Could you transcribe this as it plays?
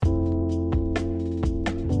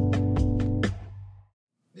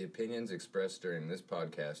opinions expressed during this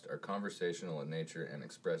podcast are conversational in nature and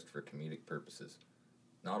expressed for comedic purposes.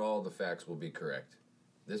 Not all the facts will be correct.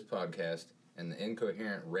 This podcast and the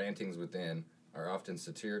incoherent rantings within are often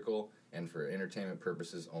satirical and for entertainment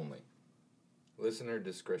purposes only. Listener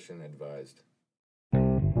discretion advised. That's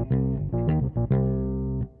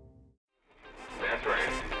right.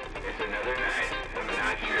 It's another night of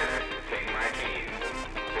Not Sure. Take my keys.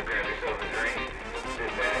 So grab yourself a drink, sit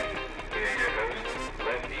back, hear your host,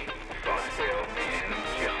 Lefty, Foxtail, and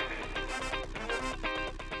Junk.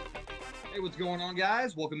 Hey, what's going on,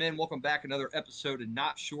 guys? Welcome in. Welcome back. Another episode of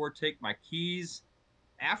Not Sure. Take my keys.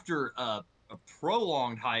 After a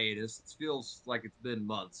prolonged hiatus, it feels like it's been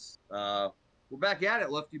months. We're back at it.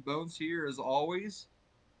 Lefty Bones here, as always.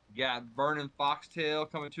 Got Burning Foxtail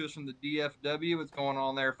coming to us from the DFW. What's going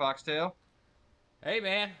on there, Foxtail? Hey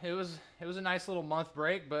man, it was a nice little month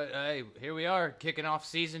break, but hey, here we are kicking off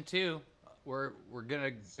season 2. We're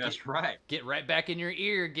gonna get right back in your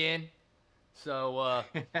ear again. So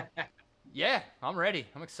yeah, I'm ready.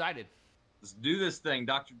 I'm excited. Let's do this thing.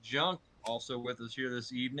 Dr. Junk also with us here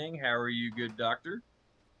this evening. How are you, good doctor?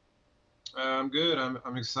 I'm good.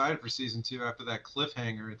 I'm excited for season 2 after that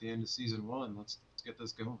cliffhanger at the end of season 1. Let's get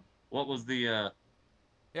this going. What was the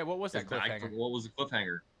what was that cliffhanger? What was the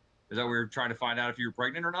cliffhanger? Is that we were trying to find out if you were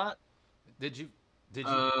pregnant or not? Did you?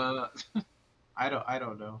 I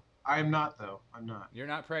don't know. I'm not though. I'm not. You're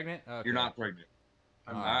not pregnant? Okay. You're not pregnant.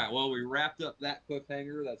 I'm All not. right. Well, we wrapped up that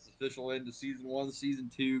cliffhanger. That's the official end of season 1, season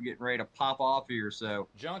 2, getting ready to pop off here. So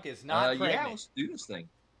Junk is not pregnant. Yeah, let's do this thing.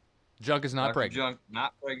 Junk is not Dr. pregnant. Junk,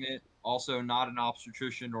 not pregnant. Also, not an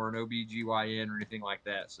obstetrician or an OBGYN or anything like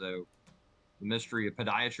that. So, the mystery of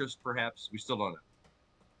podiatrist, perhaps, we still don't know.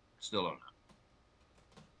 Still don't know.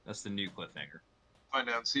 That's the new cliffhanger. Find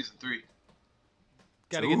out in season 3.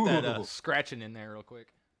 Got to get that scratching in there real quick.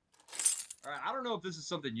 All right. I don't know if this is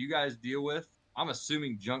something you guys deal with. I'm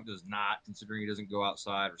assuming Junk does not, considering he doesn't go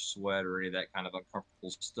outside or sweat or any of that kind of uncomfortable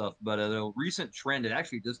stuff. But a recent trend, it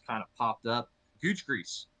actually just kind of popped up. Gooch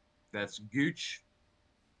grease. That's Gooch.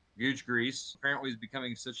 Gooch grease apparently is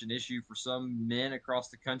becoming such an issue for some men across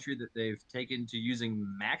the country that they've taken to using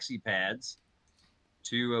maxi pads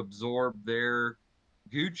to absorb their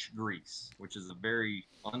gooch grease, which is a very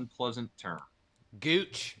unpleasant term.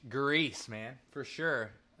 Gooch grease, man, for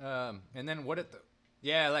sure. And then what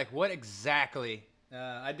exactly?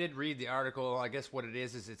 I did read the article. I guess what it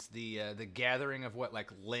is it's the gathering of what,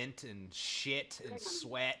 like, lint and shit and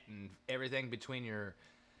sweat and everything between your.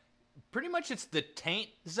 Pretty much it's the taint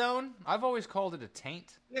zone. I've always called it a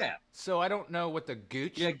taint. Yeah. So I don't know what the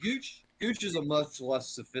gooch. Yeah, gooch is a much less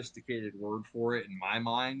sophisticated word for it in my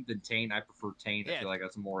mind than taint. I prefer taint. Yeah. I feel like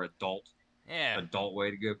that's a more adult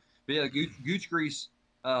way to go. But yeah, gooch grease,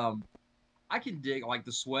 I can dig, like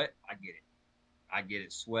the sweat, I get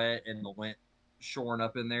it. Sweat and the lint shoring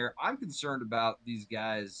up in there. I'm concerned about these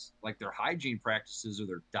guys, like their hygiene practices or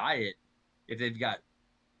their diet, if they've got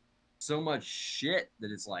so much shit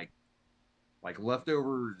that it's like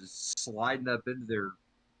leftover just sliding up into their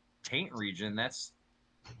taint region. That's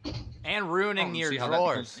and ruining your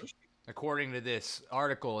drawers. According to this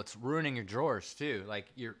article, it's ruining your drawers too.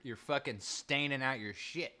 Like you're fucking staining out your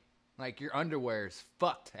shit. Like your underwear is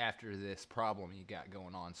fucked after this problem you got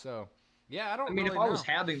going on. So yeah, I mean, if I was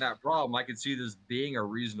having that problem, I could see this being a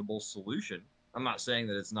reasonable solution. I'm not saying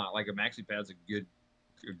that it's not, like a maxi pad's a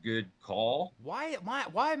good call. Why a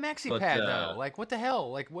maxi pad though? Like, what the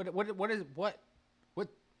hell? Like,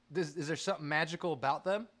 is there something magical about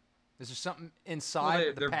them? Is there something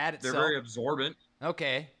inside the pad itself? They're very absorbent.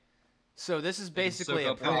 Okay, so this is basically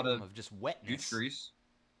a problem of just wetness. Gooch grease.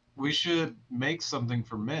 We should make something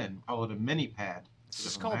for men. Call it a mini pad. It's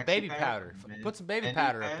just called baby powder. Put some baby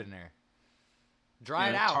powder up in there. Dry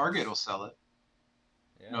it out. Target will sell it.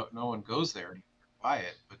 Yeah. No one goes there to buy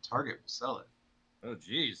it, but Target will sell it. Oh,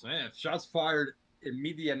 geez, man. Shots fired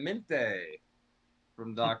immediatamente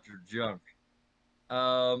from Dr. Junk.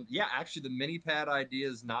 Yeah, actually, the mini pad idea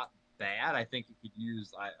is not bad. I think you could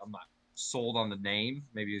use, I'm not sold on the name,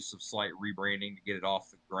 maybe some slight rebranding to get it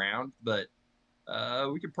off the ground, but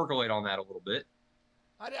we could percolate on that a little bit.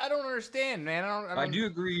 I don't understand, man. I do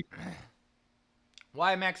agree.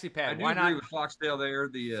 Why a maxi pad? I Why agree not with Foxtail there.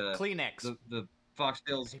 The Kleenex. The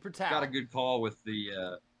Foxtail's paper towel. Got a good call with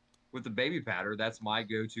the baby powder. That's my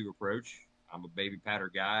go-to approach. I'm a baby powder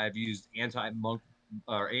guy. I've used anti-monkey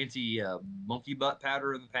butt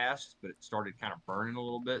powder in the past, but it started kind of burning a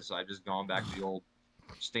little bit, so I just gone back to the old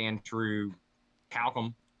stand true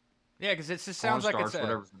talcum. Yeah, because it just sounds like it's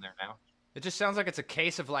whatever's in there now. It just sounds like it's a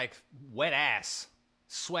case of like wet ass,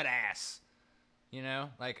 sweat ass. You know,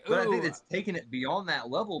 like. But I think it's taking it beyond that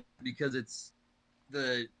level because it's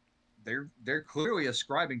the they're clearly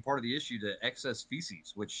ascribing part of the issue to excess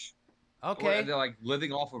feces, which Okay. they're like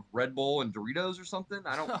living off of Red Bull and Doritos or something.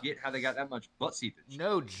 I don't get how they got that much butt seepage.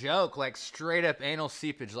 No joke, like straight up anal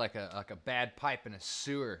seepage, like a bad pipe in a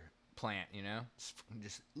sewer plant, you know,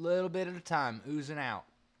 just a little bit at a time, oozing out.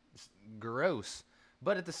 It's gross,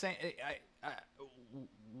 but at the same,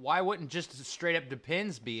 why wouldn't just straight up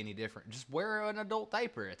Depends be any different? Just wear an adult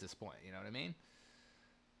diaper at this point. You know what I mean?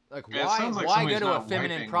 Like why go to a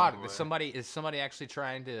feminine product? Is somebody actually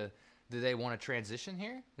trying to? Do they want to transition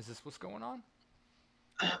here? Is this what's going on?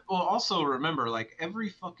 Well, also remember, like every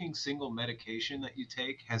fucking single medication that you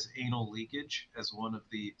take has anal leakage as one of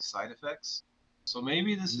the side effects. So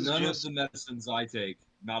maybe this is none of the medicines I take.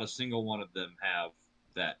 Not a single one of them have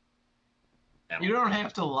that. You don't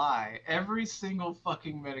have to lie. Every single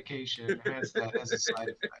fucking medication has that as a side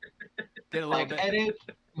effect. Get a little like bit, headache,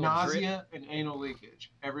 nausea, and anal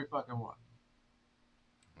leakage. Every fucking one.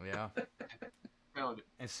 Yeah. Found it.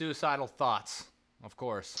 And suicidal thoughts, of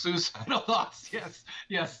course. Suicidal thoughts.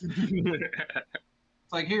 Yes.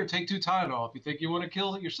 It's like, here, take 2 Tylenol if you think you want to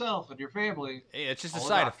kill yourself and your family. Hey, it's just a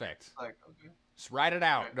side effect. It's like, okay. Just write it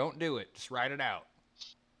out. Okay. Don't do it. Just write it out.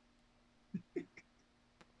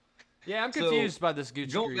 Yeah, I'm confused by this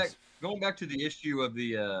Gooch grease. Going back to the issue of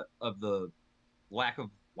the lack of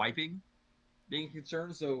wiping being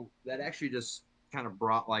concerned, so that actually just kind of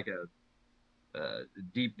brought like a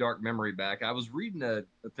deep dark memory back. I was reading a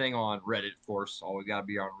thing on Reddit, of course. Always got to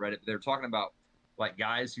be on Reddit. They're talking about like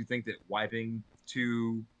guys who think that wiping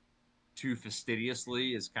too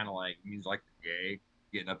fastidiously is kind of like means like you're gay,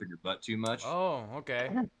 getting up in your butt too much. Oh, okay.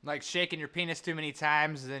 Like shaking your penis too many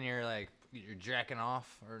times, then you're like you're jacking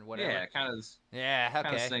off or whatever. Yeah, kind of. Yeah, okay.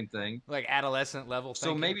 Kind of same thing. Like adolescent level.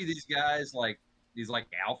 So maybe these guys like these like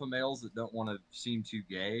alpha males that don't want to seem too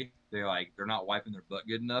gay, they're not wiping their butt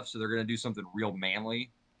good enough, so they're gonna do something real manly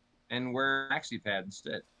and wear a maxi pad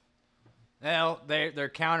instead. Well, they're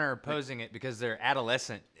counter-opposing it because they're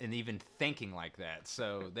adolescent and even thinking like that.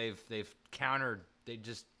 So they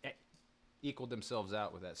just equaled themselves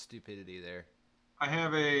out with that stupidity there. I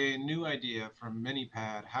have a new idea from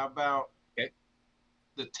MiniPad. How about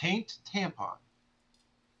the Taint Tampon?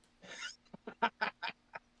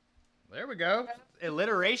 There we go.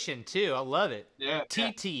 Alliteration too. I love it. Yeah.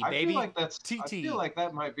 TT, I baby. I feel like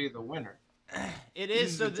that might be the winner. It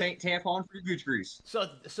is. So the Taint tampon for your Gooch grease. So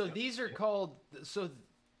these are called. So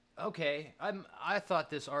okay. I thought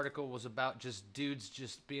this article was about just dudes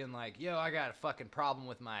just being like, yo, I got a fucking problem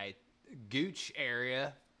with my Gooch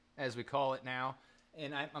area, as we call it now,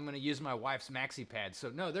 and I'm gonna use my wife's maxi pad.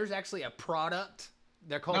 So no, there's actually a product.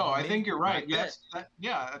 They're called. No, I think you're right.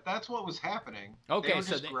 That's what was happening. Okay, they were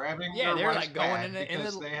just grabbing. Yeah, they're like going in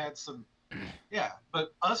because they had some. Yeah,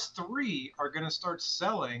 but us 3 are gonna start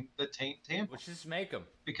selling the Taint tampon. Let's just make them.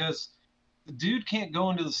 Because the dude can't go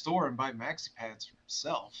into the store and buy maxi pads for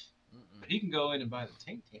himself, but he can go in and buy the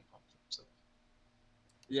Taint tampon for himself.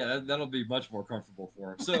 Yeah, that'll be much more comfortable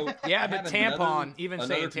for him. So yeah, but tampon, even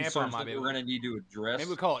saying tampon might be. We're gonna need to address. Maybe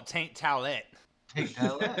we call it Taint towelette. Taint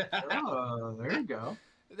towelette. Oh, there you go.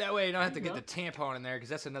 That way you don't have to get the tampon in there because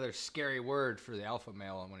that's another scary word for the alpha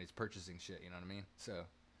male when he's purchasing shit. You know what I mean? So.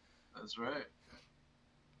 That's right.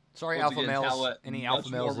 Sorry, alpha males. Any alpha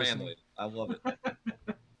males listening? I love it.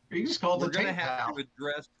 You just called the Taint towel.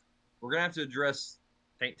 We're gonna have to address.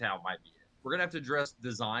 Taint towel might be it. We're gonna have to address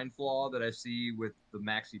design flaw that I see with the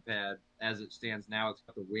maxi pad as it stands now. It's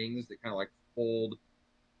got the wings that kind of like fold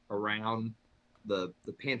around the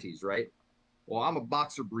panties, right? Well, I'm a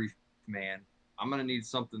boxer brief man. I'm gonna need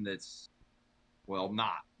something that's, well,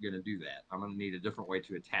 not gonna do that. I'm gonna need a different way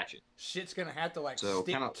to attach it. Shit's gonna have to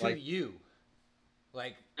stick to you.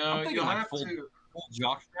 Like no, you'll have full to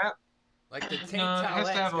jock strap. Like the Taint it has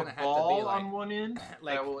to have a ball like, on one end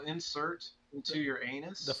that will insert into your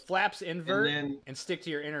anus. The flaps invert and stick to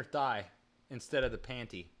your inner thigh instead of the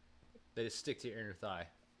panty. They just stick to your inner thigh.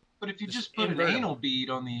 But if you just put an anal bead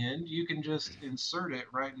on the end, you can just insert it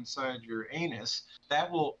right inside your anus.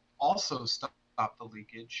 That will also stop the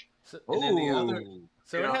leakage. So, and then the other,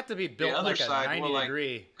 so it would have to be built like a 90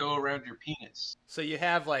 degree. Go around your penis. So you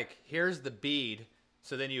have here's the bead.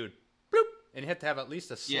 So then you would bloop, and you have to have at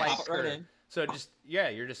least a slight curve. Right in. So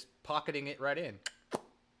you're just pocketing it right in.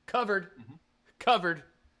 Covered. Mm-hmm. Covered.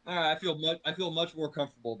 All right, I feel much more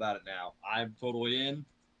comfortable about it now. I'm totally in.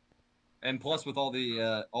 And plus, with all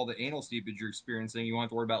the anal seepage you're experiencing, you won't have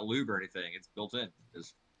to worry about lube or anything. It's built in.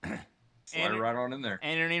 Just slide it right on in there.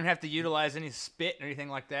 And you don't even have to utilize any spit or anything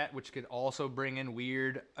like that, which could also bring in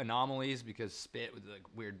weird anomalies because spit with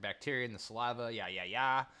weird bacteria in the saliva.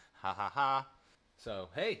 Yeah, ha ha ha. So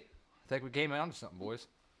hey, I think we came onto something, boys.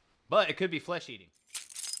 But it could be flesh eating.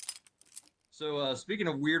 So speaking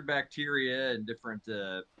of weird bacteria and different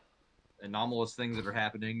anomalous things that are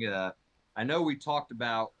happening, I know we talked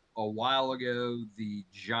about a while ago the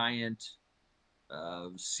giant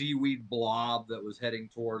seaweed blob that was heading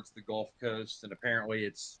towards the Gulf Coast, and apparently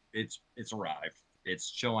it's arrived.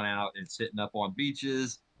 It's chilling out. It's hitting up on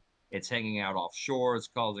beaches. It's hanging out offshore. It's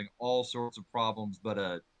causing all sorts of problems. But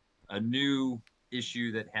a new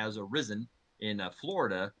issue that has arisen in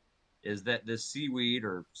Florida is that this seaweed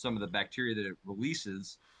or some of the bacteria that it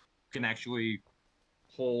releases can actually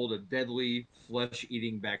hold a deadly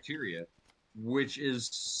flesh-eating bacteria, which is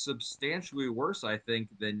substantially worse, I think,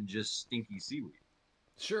 than just stinky seaweed.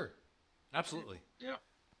 Sure, absolutely. Yeah.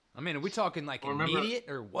 I mean, are we talking like Well, immediate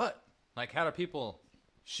or what? Like, how do people?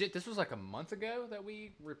 Shit, this was like a month ago that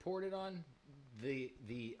we reported on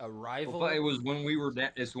the arrival. Well, it was when we were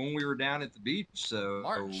it's when we were down at the beach. So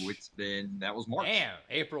March. That was March. Damn,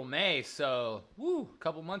 April, May. So, a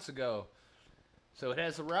couple months ago. So it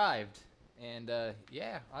has arrived, and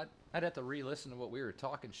yeah, I'd have to re-listen to what we were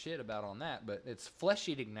talking shit about on that. But it's flesh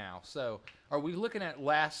eating now. So, are we looking at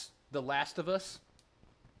The Last of Us?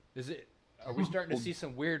 Are we starting to see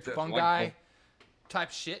some weird fungi type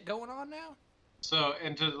shit going on now? So,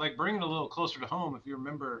 and to like bring it a little closer to home, if you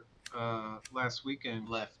remember last weekend,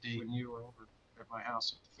 Lefty, when you were over at my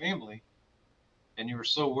house with the family, and you were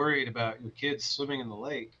so worried about your kids swimming in the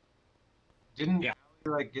lake, didn't you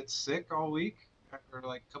like get sick all week or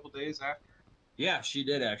like a couple days after? Yeah, she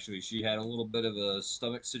did actually. She had a little bit of a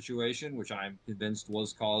stomach situation, which I'm convinced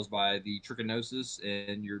was caused by the trichinosis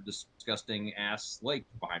in your disgusting ass lake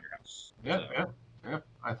behind your house. Yeah.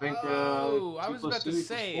 I think. I was about to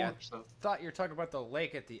say. 4, I thought you were talking about the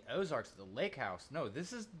lake at the Ozarks, the lake house. No,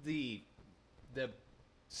 this is the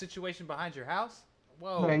situation behind your house.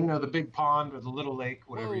 Whoa. Yeah, you know, the big pond or the little lake,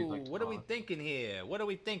 whatever you'd like to what call are we thinking here? What are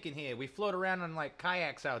we thinking here? We float around on like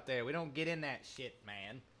kayaks out there. We don't get in that shit,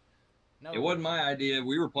 man. No. It wasn't my idea.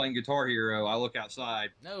 We were playing Guitar Hero. I look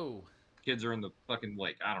outside. No. Kids are in the fucking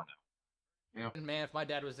lake. I don't know. Yeah. Man, if my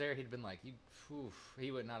dad was there, he'd been like,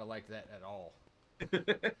 he would not have liked that at all.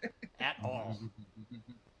 At all.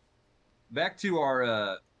 Back to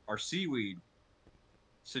our seaweed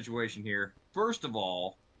situation here. First of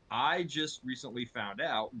all, I just recently found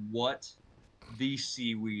out what the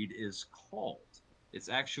seaweed is called. It's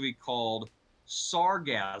actually called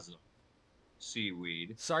sargassum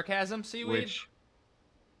seaweed. Sarcasm seaweed?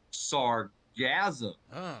 Sargassum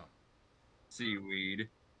seaweed,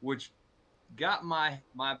 which got my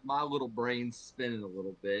little brain spinning a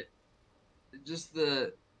little bit. Just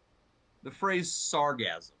the phrase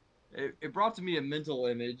sargassum. It brought to me a mental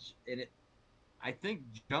image, and I think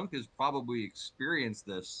Junk has probably experienced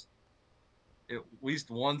this at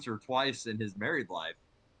least once or twice in his married life,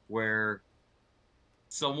 where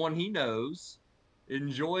someone he knows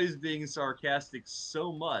enjoys being sarcastic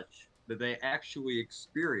so much that they actually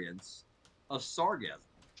experience a sargasm.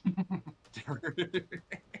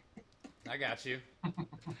 I got you.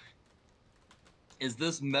 Is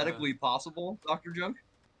this medically possible, Dr. Junk?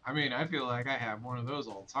 I mean, I feel like I have one of those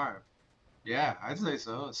all the time. Yeah, I'd say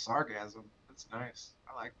so. It's sargassum. That's nice.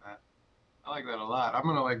 I like that. I like that a lot. I'm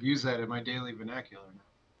gonna like use that in my daily vernacular now.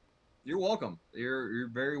 You're welcome. You're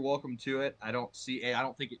very welcome to it. I don't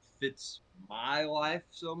think it fits my life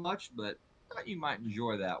so much, but you might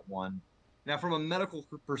enjoy that one. Now, from a medical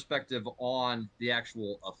perspective on the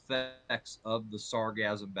actual effects of the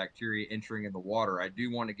sargassum bacteria entering in the water, I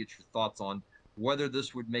do want to get your thoughts on whether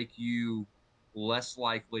this would make you less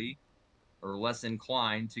likely or less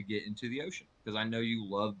inclined to get into the ocean. Because I know you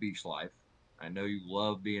love beach life. I know you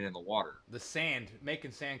love being in the water. The sand,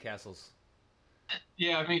 making sandcastles.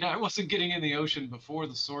 Yeah, I mean, I wasn't getting in the ocean before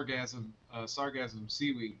the sargassum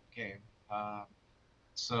seaweed came.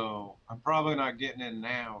 So I'm probably not getting in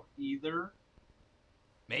now either.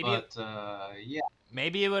 Maybe. But, yeah.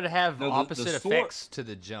 Maybe it would have opposite effects to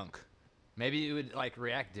the Junk. Maybe it would like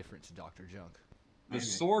react different to Dr. Junk. The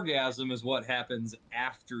sargassum is what happens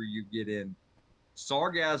after you get in.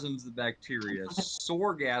 Sargassum's the bacteria.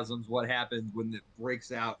 Sorgasm's what happens when it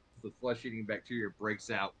breaks out. The flesh-eating bacteria breaks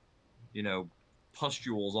out,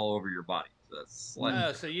 pustules all over your body. So that's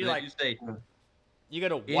like, so you like you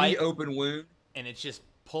got a any white open wound, and it's just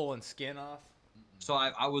pulling skin off. So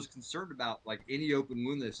I was concerned about like any open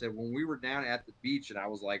wound. They said when we were down at the beach and I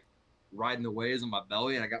was like riding the waves on my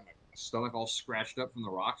belly and I got my stomach all scratched up from the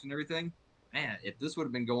rocks and everything. Man, if this would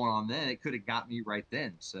have been going on then, it could have got me right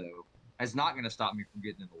then. So it's not going to stop me from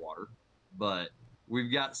getting in the water. But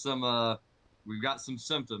we've got some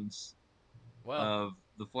symptoms of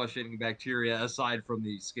the flesh-eating bacteria aside from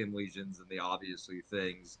the skin lesions and the obviously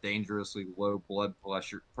things: dangerously low blood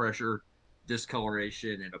pressure,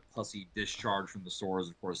 discoloration and a pussy discharge from the sores,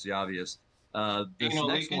 of course, the obvious. This Anal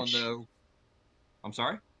next one, leakage? though, I'm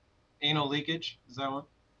sorry? Anal leakage? Is that one?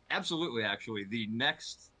 Absolutely, actually. The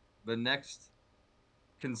next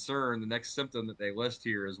concern, the next symptom that they list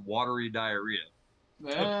here is watery diarrhea.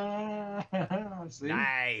 See?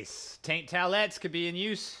 Nice. Taint towelettes could be in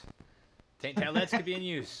use. Taint towelettes could be in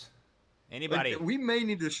use. Anybody? Like, we may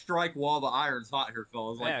need to strike while the iron's hot here,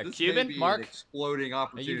 fellas. Like, Yeah, this Cuban, may be Mark, an exploding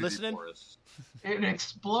opportunity listening? for us. An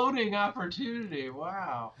exploding opportunity.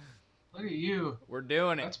 Wow. Look at you. We're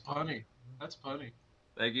doing it. That's punny. That's punny.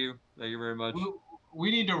 Thank you. Thank you very much.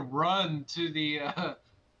 We need to run to the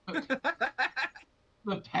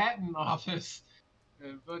the patent office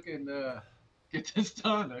and fucking get this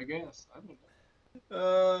done, I guess. I don't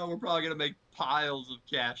know. We're probably going to make piles of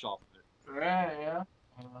cash off of it. Right, yeah.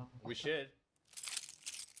 We should.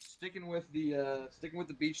 Sticking with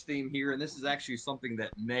the beach theme here, and this is actually something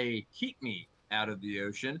that may keep me out of the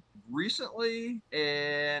ocean. Recently,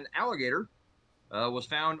 an alligator was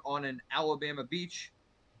found on an Alabama beach,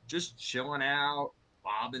 just chilling out,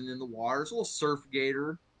 bobbing in the water. It's a little surf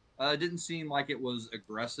gator. Didn't seem like it was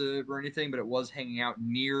aggressive or anything, but it was hanging out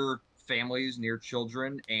near families, near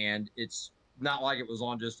children, and it's not like it was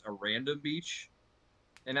on just a random beach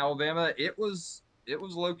in Alabama. It was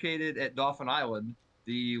located at Dauphin Island,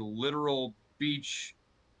 the literal beach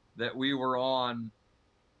that we were on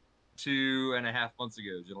 2.5 months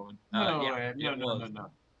ago, gentlemen. No,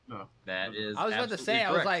 No. That is. I was about to say, correct.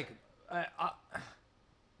 I was like,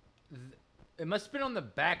 it must have been on the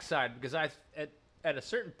backside because at a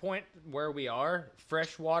certain point where we are,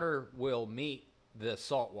 fresh water will meet the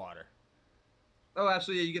salt water. Oh,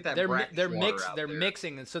 absolutely. You get that. They're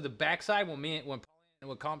mixing, and so the backside when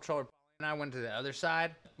comptroller and I went to the other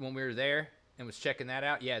side when we were there and was checking that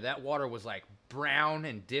out. Yeah, that water was like brown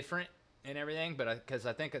and different and everything, but because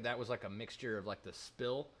I think that was like a mixture of like the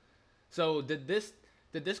spill. So did this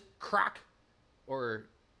croc or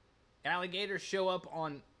alligator show up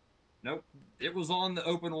on? Nope. It was on the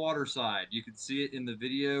open water side. You can see it in the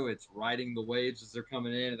video. It's riding the waves as they're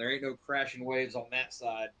coming in. There ain't no crashing waves on that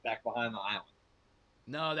side back behind the island.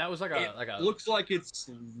 No, that was like a. Looks like it's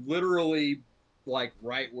literally like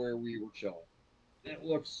right where we were chilling.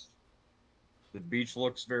 The beach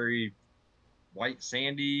looks very white,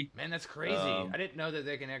 sandy. Man, that's crazy. I didn't know that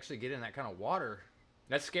they can actually get in that kind of water.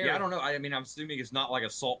 That's scary. Yeah, I don't know. I mean, I'm assuming it's not like a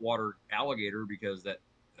saltwater alligator because I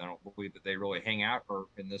don't believe that they really hang out or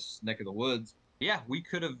in this neck of the woods. Yeah, we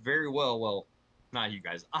could have very well, not you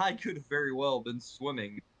guys, I could have very well been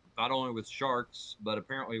swimming not only with sharks, but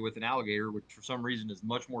apparently with an alligator, which for some reason is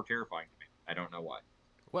much more terrifying to me. I don't know why.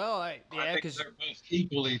 Well, yeah, because they're both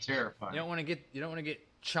equally terrifying. You don't want to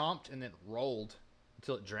get chomped and then rolled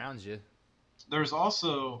until it drowns you. There's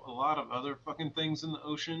also a lot of other fucking things in the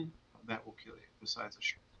ocean that will kill you besides a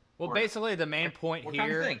shark. Well, basically, the main point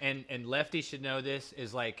here, kind of and Lefty should know this,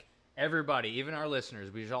 is like everybody, even our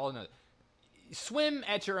listeners, we should all know, swim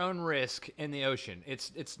at your own risk in the ocean.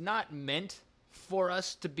 It's not meant for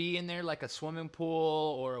us to be in there like a swimming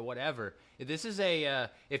pool or whatever. This is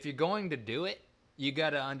if you're going to do it, you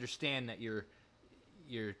got to understand that you're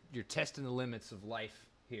testing the limits of life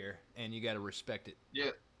here, and you got to respect it.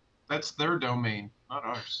 Yeah, that's their domain, not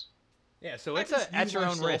ours. Yeah, so it's at your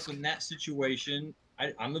own risk. In that situation,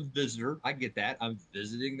 I'm a visitor. I get that. I'm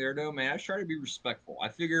visiting their domain. I try to be respectful. I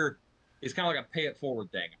figure it's kind of like a pay it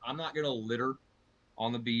forward thing. I'm not going to litter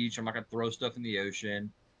on the beach. I'm not going to throw stuff in the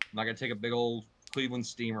ocean. I'm not going to take a big old Cleveland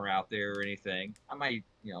steamer out there or anything. I might,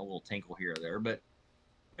 a little tinkle here or there, but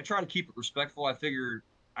I try to keep it respectful. I figure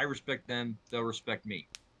I respect them. They'll respect me.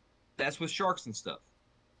 That's with sharks and stuff.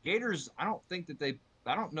 Gators, I don't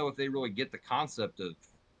know if they really get the concept of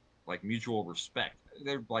like mutual respect.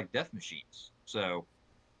 They're like death machines. So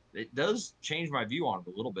it does change my view on it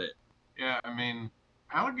a little bit. Yeah, I mean,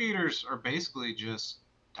 alligators are basically just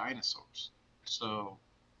dinosaurs. So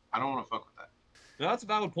I don't want to fuck with that. No, that's a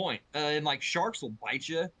valid point. And like sharks will bite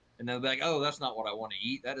you and they'll be like, oh, that's not what I want to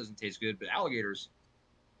eat. That doesn't taste good. But alligators,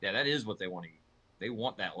 yeah, that is what they want to eat. They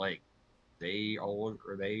want that leg. They're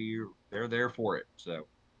there for it. So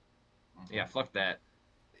yeah, fuck that.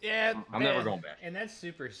 Yeah, I'm never going back. And that's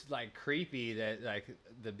super like creepy that like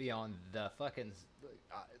the be on the fucking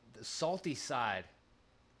the salty side.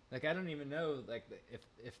 Like I don't even know like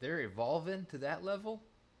if they're evolving to that level.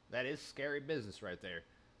 That is scary business right there.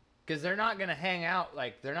 Because they're not gonna hang out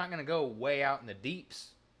like they're not gonna go way out in the deeps.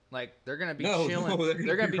 Like they're gonna be chilling.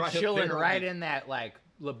 They're gonna be chilling right in that like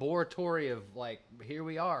laboratory of like here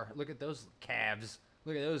we are. Look at those calves.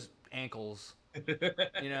 Look at those ankles.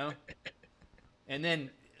 And then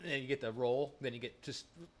you get the roll. Then you get just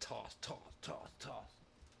toss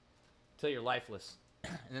till you're lifeless,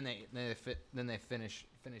 and then they finish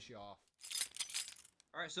you off.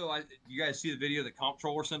 All right, so you guys see the video that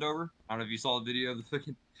Comptroller sent over? I don't know if you saw the video of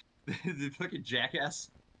the fucking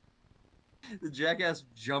jackass. The jackass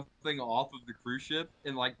jumping off of the cruise ship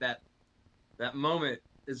in like that moment,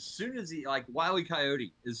 as soon as he, like Wile E.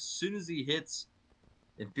 Coyote, as soon as he hits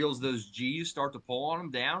and feels those G's start to pull on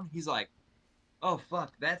him down, he's like, oh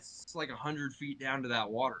fuck, that's like 100 feet down to that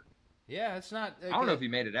water. Yeah, it's not. I don't know if he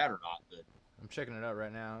made it out or not, but I'm checking it out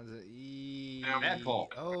right now. Is it bad call.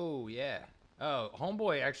 Oh yeah. Oh,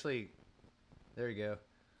 homeboy actually. There you go.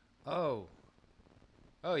 Oh.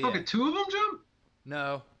 Oh yeah. Okay, 2 of them jump?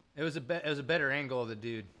 No, it was a better angle of the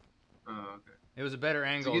dude. Oh, okay. It was a better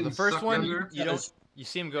angle. getting The first sucked one, under? you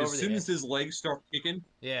see him go over the as soon edge. as his legs start kicking,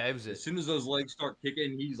 Yeah, it was it. as soon as those legs start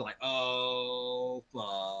kicking, he's like, oh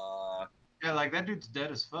fuck. Yeah, like that dude's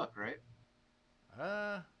dead as fuck, right?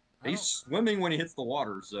 He's swimming when he hits the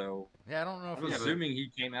water, so yeah, I don't know if I'm assuming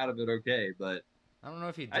he came out of it okay, but I don't know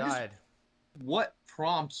if he died. What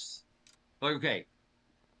prompts? Like, okay,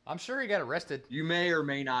 I'm sure he got arrested. you may or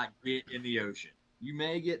may not get in the ocean. You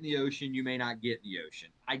may get in the ocean. You may not get in the ocean.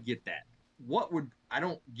 I get that. I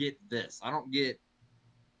don't get this. I don't get,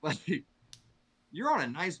 like, you're on a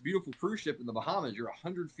nice, beautiful cruise ship in the Bahamas. You're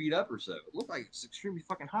 100 feet up or so. It looked like it's extremely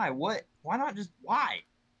fucking high. What? Why not just, why?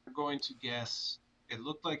 I'm going to guess it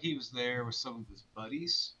looked like he was there with some of his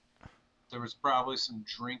buddies. There was probably some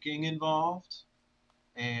drinking involved,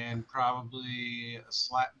 and probably a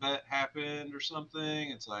slap bet happened or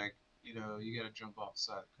something. It's like, you know, you got to jump off the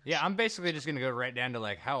side. Yeah, I'm basically just gonna go right down to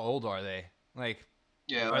like, how old are they? Like,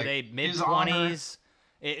 Yeah, are like, they mid his honor- 20s?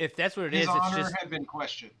 If that's what it is, His it's honor just had been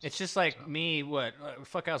questioned. it's just like me. What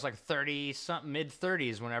fuck? I was like 30 something, mid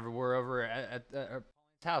 30s whenever we're over at Pauline's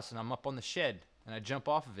house, and I'm up on the shed, and I jump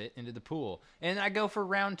off of it into the pool, and I go for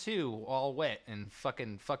round 2 all wet and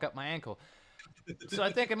fucking fuck up my ankle. So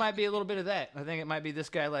I think it might be a little bit of that. I think it might be this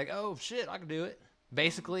guy like, oh shit, I can do it.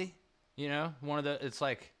 Basically, you know, it's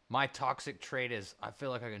like my toxic trait is I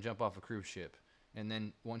feel like I can jump off a cruise ship. And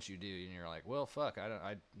then once you do, and you're like, well, fuck,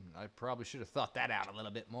 I probably should have thought that out a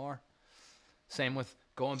little bit more. Same with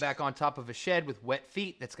going back on top of a shed with wet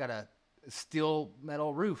feet that's got a steel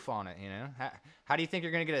metal roof on it, you know? How do you think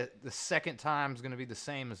you're going to get the second time is going to be the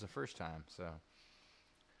same as the first time? So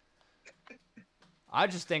I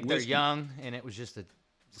just think they're young, and it was just a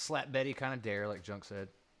slap Betty kind of dare, like Junk said.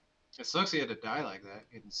 It sucks he had to die like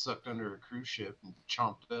that, getting sucked under a cruise ship and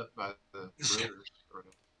chomped up by the critters.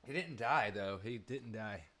 He didn't die, though. He didn't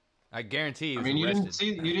die. I guarantee he was I mean, arrested.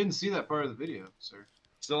 you didn't see that part of the video, sir.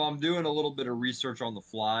 So I'm doing a little bit of research on the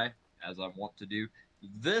fly, as I want to do.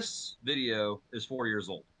 This video is 4 years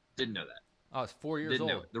old. Didn't know that. Oh, it's 4 years Didn't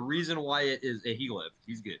old. know it. The reason why it is, he lived.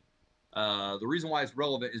 He's good. The reason why it's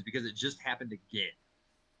relevant is because it just happened again.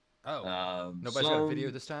 Oh, nobody's got a video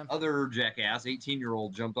this time? Other jackass,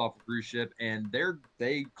 18-year-old, jumped off a cruise ship, and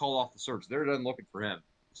they call off the search. They're done looking for him.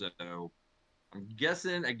 So I'm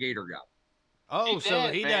guessing a Gator got him. Oh, so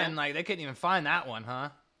did, he man. done, like, they couldn't even find that one, huh?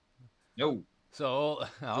 No. So,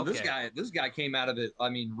 okay. So this guy came out of it, I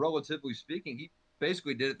mean, relatively speaking, he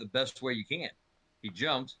basically did it the best way you can. He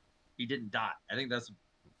jumped. He didn't die. I think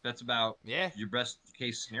that's about your best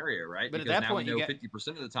case scenario, right? But because at that now point, we know 50%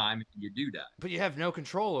 of the time you do die. But you have no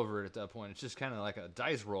control over it at that point. It's just kind of like a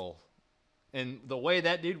dice roll. And the way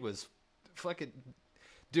that dude was fucking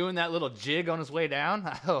doing that little jig on his way down,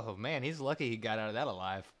 oh, man, he's lucky he got out of that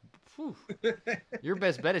alive. Whew. Your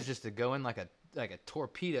best bet is just to go in like a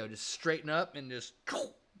torpedo, just straighten up and just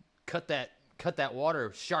cut that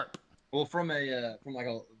water sharp. Well, from a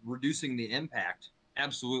reducing the impact,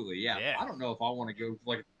 absolutely, yeah. I don't know if I want to go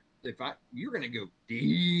like you're gonna go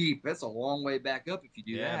deep. That's a long way back up if you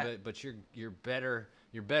do that. Yeah, but you're better.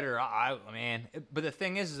 You're better. Man. But the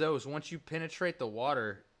thing is, though, is once you penetrate the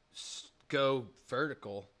water, go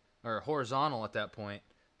vertical or horizontal at that point.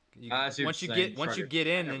 Once you get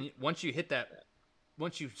in, and once you hit that,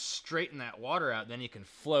 once you straighten that water out, then you can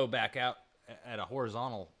flow back out at a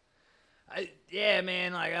horizontal. Yeah,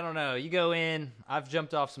 man, like, I don't know. You go in. I've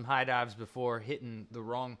jumped off some high dives before, hitting the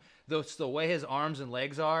wrong. Though the way his arms and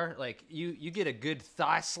legs are, like, you get a good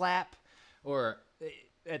thigh slap, or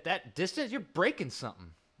at that distance, you're breaking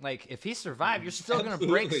something. Like, if he survived, you're still gonna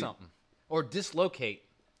break something or dislocate.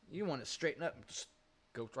 You want to straighten up, and just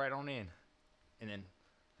go right on in, and then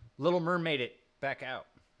Little Mermaid it back out.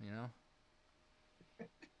 You know.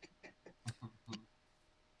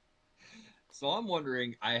 So I'm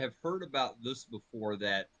wondering, I have heard about this before,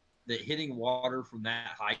 that hitting water from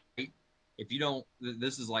that height, if you don't,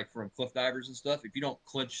 this is like from cliff divers and stuff, if you don't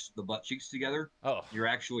clench the butt cheeks together, you're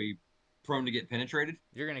actually prone to get penetrated.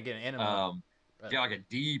 You're going to get an enema. Yeah, like a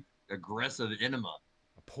deep, aggressive enema.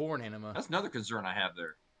 A porn enema. That's another concern I have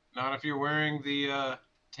there. Not if you're wearing the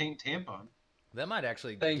Taint tampon. That might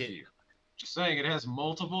actually Thank you. Just saying, it has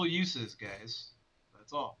multiple uses, guys.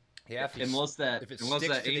 That's all. Yeah, unless that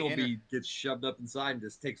anal inner... bead gets shoved up inside and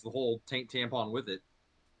just takes the whole Taint tampon with it.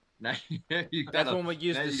 Now that's when we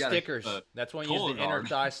use the stickers. That's when we use the inner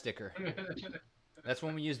thigh sticker. That's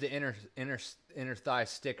when we use the inner thigh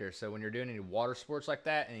sticker. So when you're doing any water sports like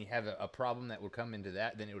that, and you have a problem that would come into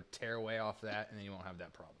that, then it would tear away off that, and then you won't have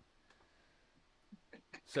that problem.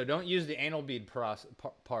 So don't use the anal bead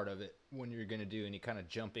part of it when you're going to do any kind of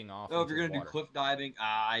jumping off. Oh, if you're going to do cliff diving,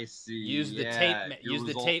 I see. Use the tape. Use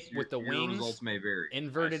the tape with the wings. Results may vary.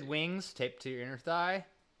 Inverted wings taped to your inner thigh.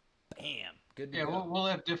 Bam. Good to go. Yeah, we'll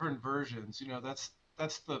have different versions. You know, that's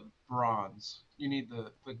the bronze. You need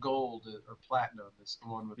the gold or platinum. Is the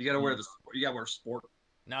one with. You got to wear sport.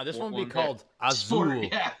 Now this one will be called Azul.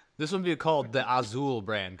 Sport, yeah. This one will be called the Azul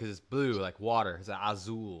brand because it's blue like water. It's the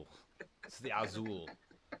Azul. It's the Azul.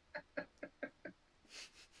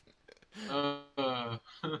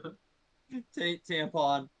 Taint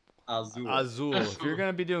tampon Azul. Azul. If you're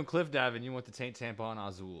gonna be doing cliff diving, you want the Taint tampon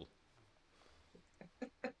Azul.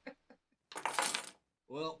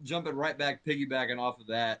 Well, jumping right back, piggybacking off of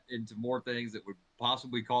that into more things that would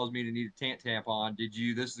possibly cause me to need a Taint tampon.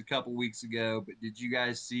 This is a couple weeks ago, but did you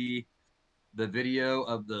guys see the video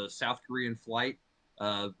of the South Korean flight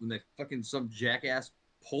when some jackass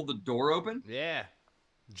pulled the door open? Yeah.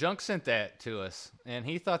 Junk sent that to us, and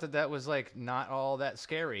he thought that was like not all that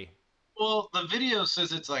scary. Well, the video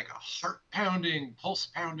says it's like a heart-pounding,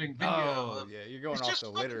 pulse-pounding video. Oh, yeah, you're going off the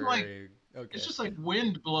literary. Okay. It's just like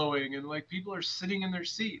wind blowing, and like people are sitting in their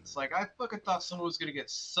seats. Like I fucking thought someone was gonna get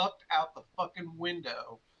sucked out the fucking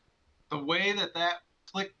window. The way that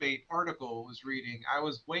clickbait article was reading, I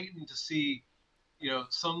was waiting to see,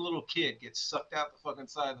 some little kid get sucked out the fucking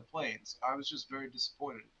side of the plane. So I was just very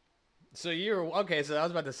disappointed. So okay. So I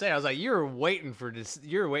was about to say, I was like, you were waiting for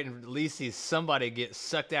at least see somebody get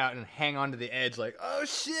sucked out and hang onto the edge, like, oh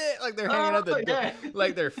shit, like they're hanging out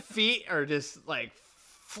like their feet are just like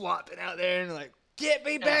flopping out there and like, get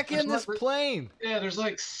me back in this plane. Yeah, there's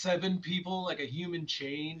like 7 people, like a human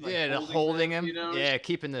chain. Like, holding him. Yeah,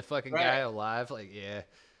 keeping the fucking guy alive. Like, yeah.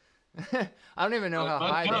 I don't even know how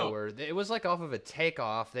high they were. It was like off of a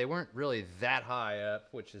takeoff. They weren't really that high up,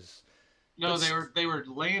 which is. No, they were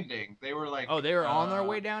landing. They were like. Oh, they were on their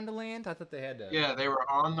way down to land. I thought they had to. Yeah, they were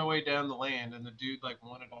on the way down to land, and the dude like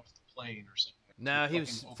wanted off the plane or something. No, he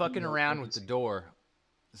was fucking around with the door.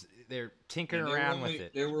 They're tinkering around with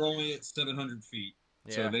it. They were only at 700 feet,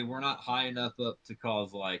 so they were not high enough up to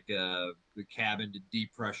cause like the cabin to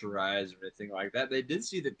depressurize or anything like that. They did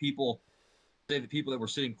see that the people that were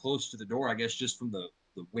sitting close to the door, I guess, just from the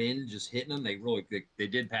wind just hitting them, they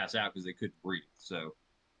did pass out because they couldn't breathe. So.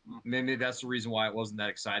 Maybe that's the reason why it wasn't that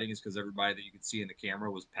exciting, is because everybody that you could see in the camera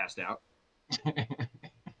was passed out.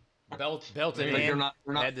 Belted in. They're not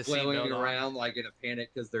flailing around like in a panic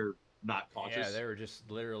because they're not conscious. Yeah, they were just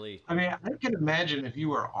literally. I mean, I can imagine if you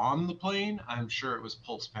were on the plane, I'm sure it was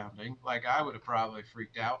pulse pounding. Like I would have probably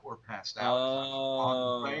freaked out or passed out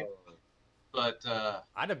on the plane. But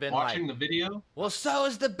I'd have been watching the video. Well, so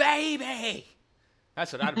is the baby.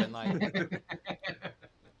 That's what I'd have been like.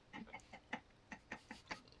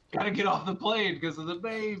 Gotta get off the plane because of the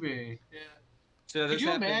baby. Yeah. So could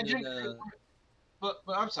you imagine? But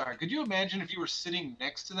I'm sorry. Could you imagine if you were sitting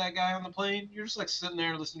next to that guy on the plane? You're just like sitting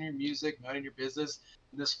there listening to your music, minding your business,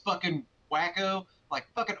 and this fucking wacko like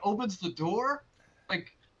fucking opens the door.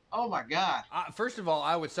 Like, oh my god. First of all,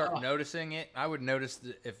 I would start noticing it. I would notice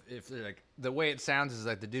if like the way it sounds is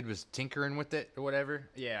like the dude was tinkering with it or whatever.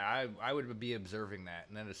 Yeah, I would be observing that,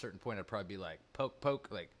 and then at a certain point, I'd probably be like poke,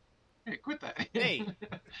 like. Hey, quit that. Hey.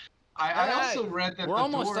 I also read that the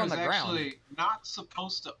door is actually not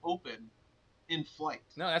supposed to open in flight.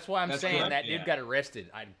 No, that's why I'm saying that dude got arrested.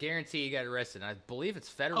 I guarantee he got arrested. I believe it's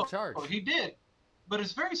federal charge. Oh, he did. But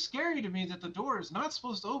it's very scary to me that the door is not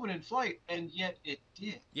supposed to open in flight, and yet it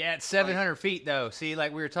did. Yeah, it's 700 feet, though. See,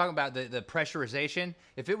 like we were talking about the pressurization.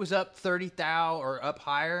 If it was up 30 thou or up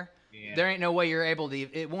higher, there ain't no way you're able to.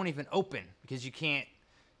 It won't even open because you can't.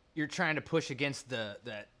 You're trying to push against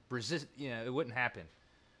that resist. It wouldn't happen.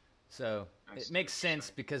 So it makes sense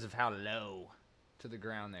because of how low to the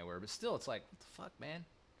ground they were. But still, it's like, what the fuck, man?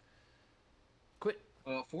 Quit.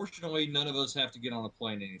 Fortunately, none of us have to get on a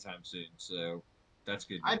plane anytime soon, so that's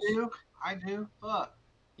good news. I do. Fuck.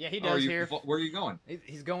 Yeah, he does here. Where are you going?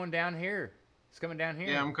 He's going down here. He's coming down here.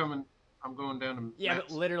 Yeah, I'm going down to. Yeah,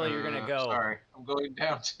 but literally, you're gonna go. Sorry, I'm going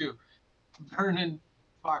down to Vernon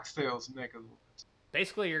Foxtail's neck of the woods.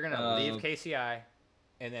 Basically, you're gonna leave KCI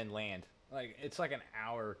and then land. Like, it's like an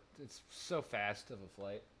hour. It's so fast of a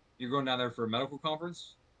flight. You're going down there for a medical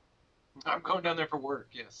conference? I'm going down there for work,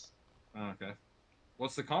 yes. Oh, okay.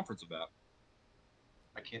 What's the conference about?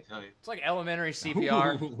 I can't tell you. It's like elementary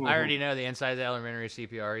CPR. I already know the inside of the elementary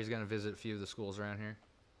CPR. He's going to visit a few of the schools around here.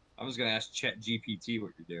 I was going to ask ChatGPT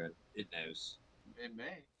what you're doing. It knows. It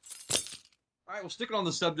may. All right, well, sticking on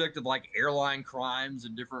the subject of like airline crimes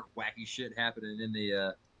and different wacky shit happening in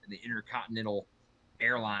the intercontinental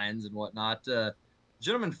airlines and whatnot.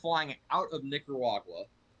 Gentleman flying out of Nicaragua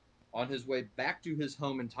on his way back to his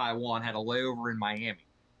home in Taiwan had a layover in Miami,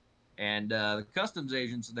 and the customs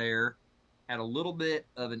agents there had a little bit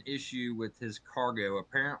of an issue with his cargo.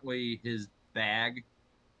 Apparently, his bag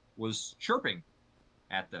was chirping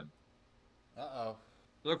at them. Uh-oh.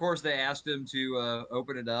 So, of course, they asked him to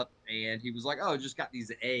open it up, and he was like, oh, just got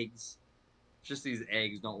these eggs. Just these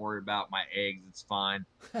eggs. Don't worry about my eggs. It's fine.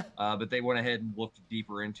 But they went ahead and looked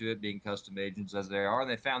deeper into it, being custom agents as they are,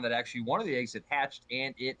 and they found that actually one of the eggs had hatched,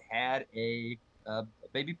 and it had a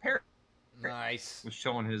baby parrot. Nice. Was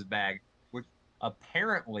showing his bag, which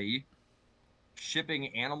apparently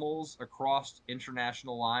shipping animals across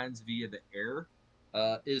international lines via the air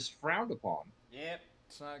is frowned upon. Yep.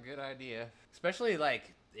 It's not a good idea. Especially,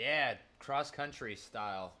 like, yeah, cross-country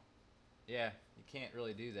style. Yeah, you can't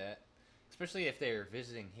really do that. Especially if they're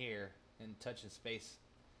visiting here and touching space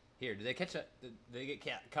here. Did they did they get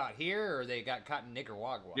caught here, or they got caught in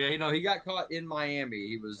Nicaragua? Yeah, he got caught in Miami.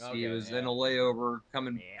 He was in a layover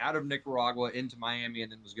coming out of Nicaragua into Miami,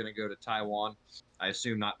 and then was going to go to Taiwan. I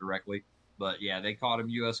assume not directly. But, yeah, they caught him.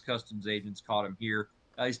 U.S. Customs agents caught him here.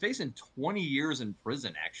 He's facing 20 years in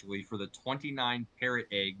prison, actually, for the 29 parrot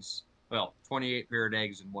eggs. Well, 28 parrot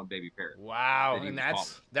eggs and one baby parrot. Wow, and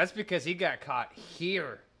that's because he got caught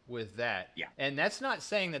here with that. Yeah. And that's not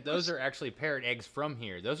saying that those are actually parrot eggs from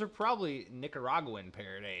here. Those are probably Nicaraguan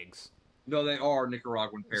parrot eggs. No, they are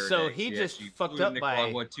Nicaraguan parrot eggs. So he just fucked up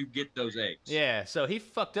Nicaragua to get those eggs. Yeah, so he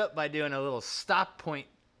fucked up by doing a little stop point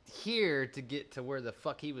here to get to where the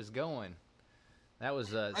fuck he was going. That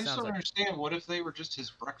was I just don't understand. What if they were just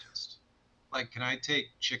his breakfast? Like, can I take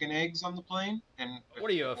chicken eggs on the plane? And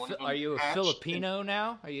what are you? Are you a Filipino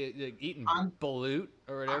now? Are you like, eating balut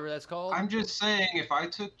or whatever that's called? I'm just saying, if I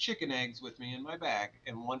took chicken eggs with me in my bag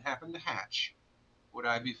and one happened to hatch, would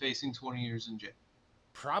I be facing 20 years in jail?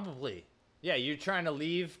 Probably. Yeah, you're trying to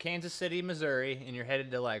leave Kansas City, Missouri, and you're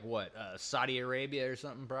headed to like what, Saudi Arabia or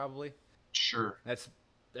something, probably. Sure. That's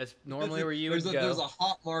normally where you would go. There's a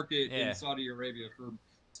hot market in Saudi Arabia for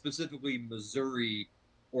specifically Missouri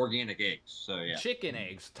organic eggs. So yeah, chicken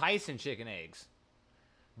eggs, Tyson chicken eggs.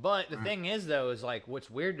 But the thing is, though, is like what's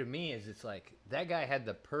weird to me is it's like that guy had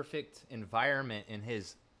the perfect environment in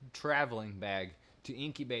his traveling bag to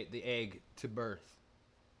incubate the egg to birth.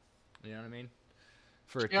 You know what I mean?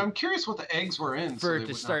 I'm curious what the eggs were in. For it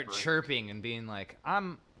to start chirping and being like,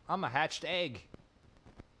 I'm a hatched egg.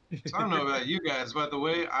 So I don't know about you guys, but the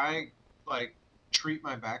way I like treat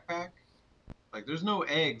my backpack, like there's no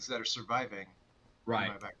eggs that are surviving in my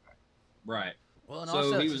backpack. Right. Well, and so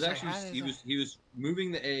also he was actually he was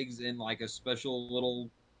moving the eggs in like a special little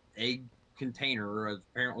egg container,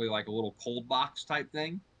 apparently like a little cold box type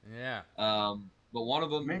thing. Yeah. But one of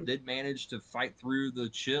them did manage to fight through the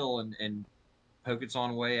chill and poke its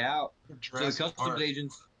own way out. So the customs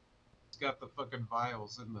agents. It's got the fucking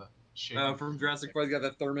vials in the. From Jurassic Park, got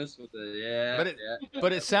that thermos with the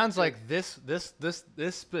But it sounds like this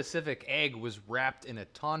specific egg was wrapped in a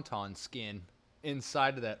tauntaun skin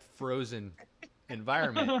inside of that frozen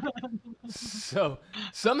environment. So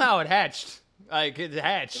somehow it hatched. Like it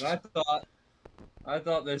hatched. And I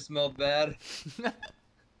thought they smelled bad.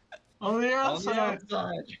 On the outside.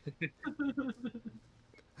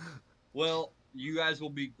 Well, you guys will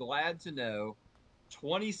be glad to know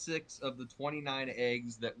 26 of the 29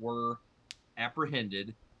 eggs that were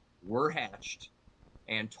apprehended were hatched,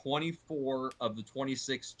 and 24 of the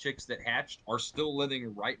 26 chicks that hatched are still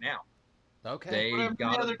living right now. Okay. What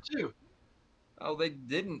got the other two? Oh, they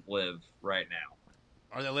didn't live right now.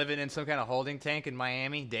 Are they living in some kind of holding tank in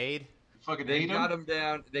Miami, Dade? They got them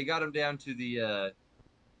down. They got them down to the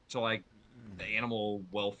the animal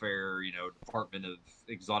welfare, Department of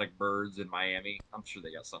Exotic Birds in Miami. I'm sure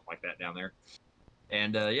they got something like that down there.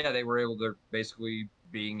 And, they were able to basically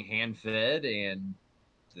being hand-fed, and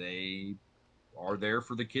they are there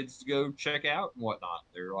for the kids to go check out and whatnot.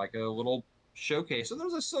 They're like a little showcase. So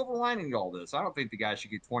there's a silver lining to all this. I don't think the guy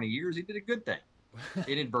should get 20 years. He did a good thing.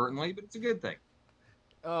 Inadvertently, but it's a good thing.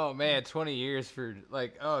 Oh, man, 20 years for,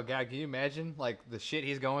 like, oh, God, can you imagine, like, the shit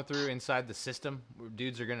he's going through inside the system?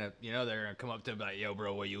 Dudes are going to, they're going to come up to him like, yo,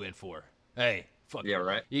 bro, what you in for? Hey, fuck. Yeah,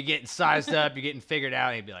 right. You getting sized up, you're getting figured out,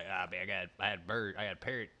 and you'd be like, ah, man, I had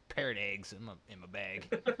parrot eggs in my bag.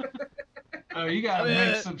 Oh, you gotta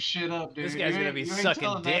make some shit up, dude. This guy's gonna be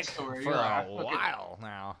sucking dick for like, a while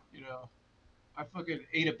now. You know, I fucking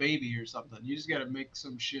ate a baby or something. You just gotta make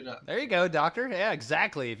some shit up. There you go, doctor. Yeah,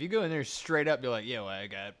 exactly. If you go in there straight up, you're like, yo, I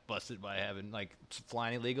got busted by having like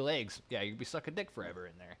flying illegal eggs. Yeah, you'd be sucking dick forever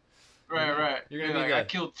in there. Right. You're gonna be like, I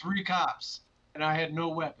killed 3 cops and I had no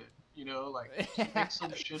weapon. You know, like make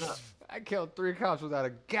some shit up. I killed 3 cops without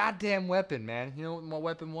a goddamn weapon, man. You know what my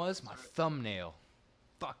weapon was? My thumbnail.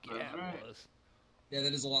 Fuck yeah, it was. Yeah,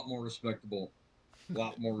 that is a lot more respectable. A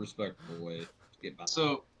lot more respectable way to get by.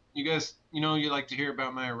 So, you guys, you know, you like to hear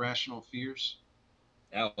about my irrational fears?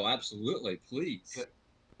 Oh, absolutely. Please. Yeah.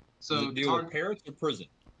 So, does it deal with parrots or prison?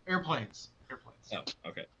 Airplanes. Oh,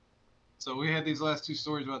 okay. So, we had these last 2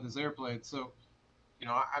 stories about this airplane. So, you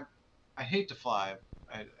know, I hate to fly.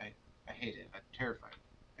 I hate it. I'm terrified.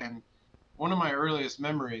 And one of my earliest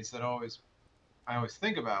memories that I always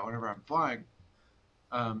think about whenever I'm flying,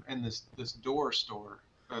 and this door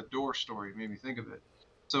story made me think of it.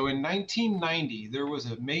 So in 1990, there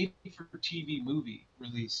was a made-for-TV movie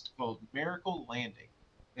released called Miracle Landing,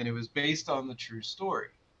 and it was based on the true story.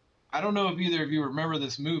 I don't know if either of you remember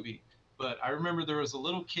this movie, but I remember there was a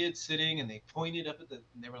little kid sitting, and they pointed up and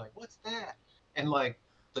they were like, "What's that?" And like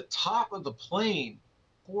the top of the plane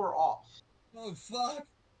tore off. Oh fuck!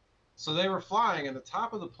 So they were flying, and the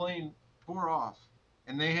top of the plane tore off.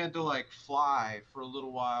 And they had to like fly for a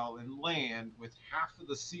little while and land with half of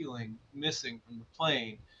the ceiling missing from the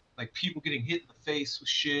plane, like people getting hit in the face with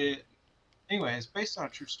shit. Anyway, it's based on a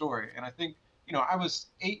true story, and I think, you know, I was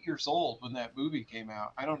 8 years old when that movie came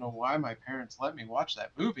out. I don't know why my parents let me watch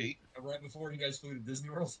that movie. Right before you guys flew to Disney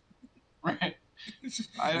World. Right.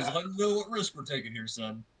 I just let you know what risk we're taking here,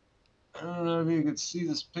 son. I don't know if you could see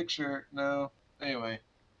this picture. No. Anyway,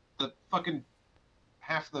 the fucking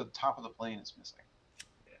half the top of the plane is missing.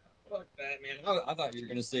 Fuck that, man. I thought you were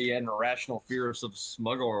going to say you had an irrational fear of some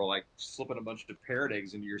smuggler, like slipping a bunch of parrot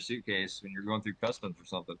eggs into your suitcase when you're going through customs or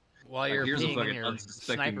something. While you're here's a peeing in fucking your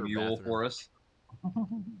unsuspecting sniper mule bathroom. for us.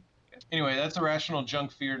 Anyway, that's irrational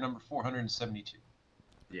junk fear number 472.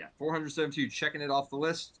 Yeah, 472, checking it off the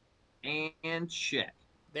list, and check.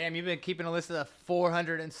 Damn, you've been keeping a list of the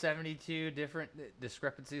 472 different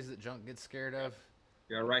discrepancies that junk gets scared of.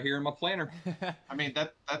 Got it right here in my planner. I mean,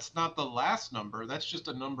 that's not the last number. That's just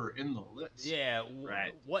a number in the list. Yeah.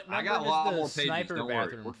 Right. What number I got a lot does the more pages. sniper Don't worry.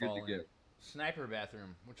 bathroom We're good fall to in? go. Sniper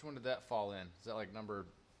bathroom. Which one did that fall in? Is that like number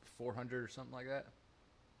 400 or something like that?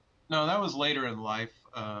 No, that was later in life.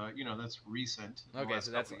 You know, that's recent. Okay,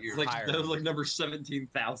 so that's years. higher. That was like number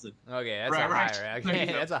 17,000. Okay, that's Right, a right. higher. There you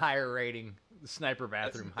Okay, go. that's a higher rating. The sniper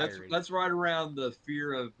bathroom higher rating. That's right around the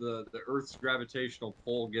fear of the Earth's gravitational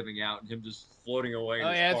pull giving out and him just floating away. In Oh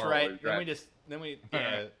his yeah, that's car right. while Then we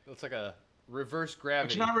yeah, it's like a reverse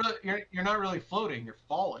gravity. But you're not really floating. You're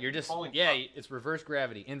falling. You're just falling yeah, up. it's reverse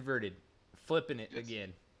gravity, inverted, flipping it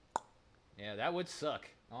again. Yeah, that would suck,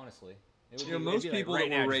 honestly. It would You know, be- most it'd be like people right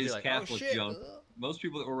that now, were just be raised like, Catholic oh, shit, junk, most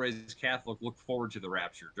people that were raised Catholic look forward to the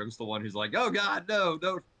rapture. Junk's the one who's like, oh God, no,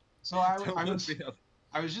 don't. So I don't was lift me up.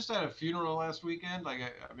 I was just at a funeral last weekend. Like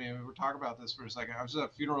I mean, we were talking about this for a second. I was at a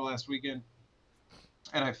funeral last weekend,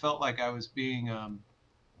 and I felt like I was being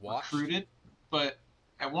Watched? recruited. But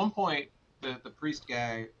at one point, the priest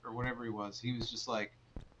guy or whatever he was just like,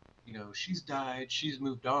 you know, she's died, she's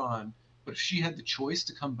moved on. But if she had the choice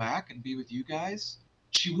to come back and be with you guys,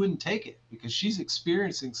 she wouldn't take it because she's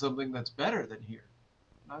experiencing something that's better than here.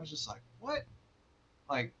 And I was just like, what?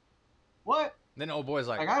 Like, what? Then the old boy's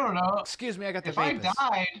like, Like, I don't know. excuse me, I got the If I vapors.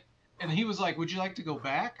 died and he was like, would you like to go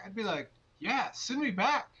back? I'd be like, yeah, send me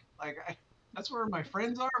back. Like, that's where my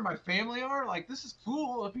friends are, my family are. Like, this is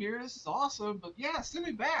cool up here. This is awesome. But yeah, send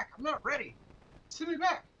me back. I'm not ready. Send me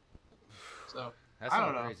back. So, That's I some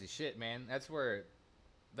don't know. crazy shit, man. That's where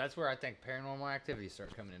I think paranormal activities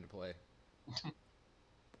start coming into play.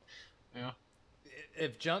 Yeah.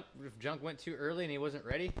 If junk went too early and he wasn't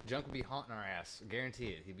ready, junk would be haunting our ass. Guarantee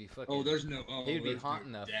it. He'd be fucking. Oh, there's no. Oh, He'd be there's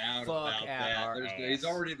haunting no the doubt fuck about out that. our ass. He's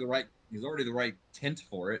already the right. He's already the right tint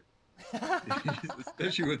for it,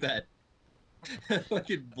 especially with that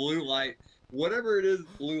fucking blue light. Whatever it is,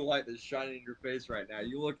 blue light that's shining in your face right now,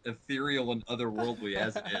 you look ethereal and otherworldly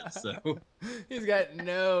as it is. So He's got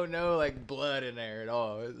no like blood in there at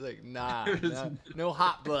all. It's like no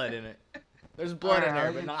hot blood in it. There's blood in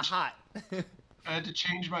there, but not hot. I had to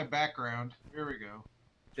change my background. Here we go.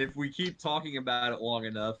 if we keep talking about it long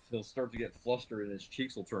enough, he'll start to get flustered and his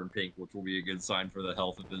cheeks will turn pink, which will be a good sign for the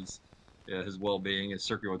health of his well-being, his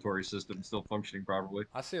circulatory system still functioning properly.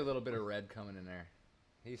 I see a little bit of red coming in there.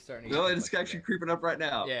 He's starting to No, it's actually creeping up right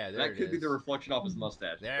now. Yeah, that could be the reflection off his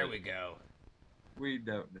mustache. There we go. We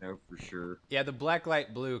don't know for sure. Yeah, the black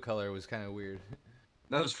light blue color was kind of weird.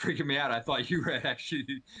 That was freaking me out. I thought you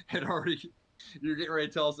had already. You're getting ready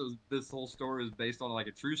to tell us this whole story was based on like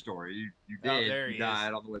a true story. You did. You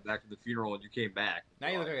died on the way back from the funeral, and you came back. Now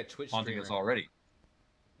you look like a Twitch haunting streamer. us already.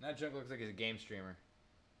 Now Junk looks like he's a game streamer.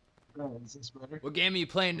 Oh, is this better? What game are you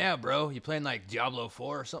playing now, bro? You playing like Diablo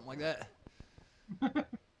 4 or something like that?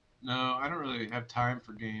 No, I don't really have time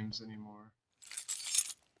for games anymore.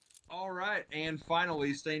 All right, and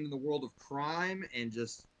finally, staying in the world of crime and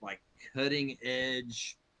just like cutting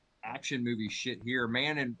edge action movie shit here. A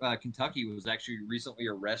man in Kentucky was actually recently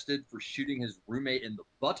arrested for shooting his roommate in the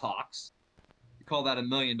buttocks. You call that $1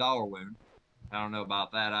 million wound? I don't know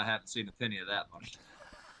about that. I haven't seen a penny of that much.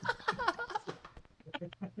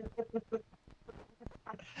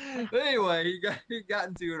 Anyway, he got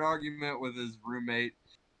into an argument with his roommate,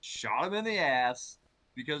 shot him in the ass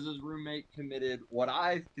because his roommate committed what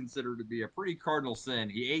I consider to be a pretty cardinal sin.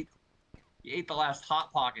 He ate the last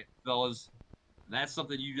Hot Pocket, fellas. That's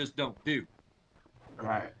something you just don't do.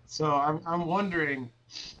 Right. So I'm wondering,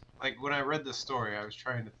 like when I read this story, I was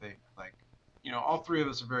trying to think, like, you know, all three of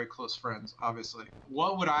us are very close friends, obviously.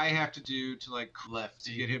 What would I have to do to like Left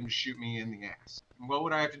to get him to shoot me in the ass? And what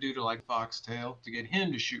would I have to do to like Foxtail to get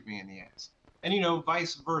him to shoot me in the ass? And you know,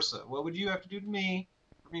 vice versa. What would you have to do to me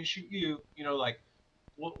for me to shoot you? You know, like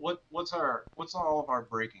what's all of our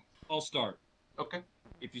breaking? I'll start. Okay.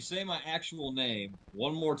 If you say my actual name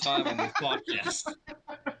one more time on this podcast,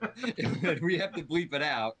 and we have to bleep it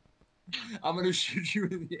out, I'm going to shoot you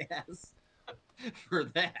in the ass for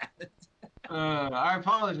that. I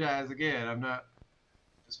apologize again. I'm not.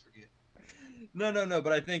 Just forget. No.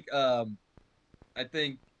 But I think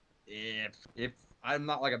if I'm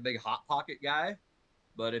not like a big Hot Pocket guy,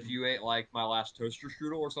 but if you ate like my last toaster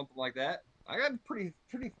strudel or something like that, I got pretty.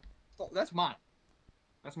 That's mine.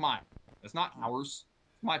 That's mine. It's not ours.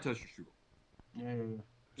 It's my toaster strudel. Yeah.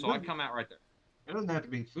 So I'd come out right there. It doesn't have to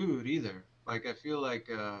be food either. Like I feel like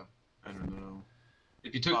I don't know.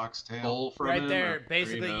 If you took Foxtail from right him, there,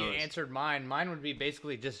 basically you answered mine. Mine would be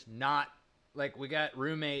basically just not like we got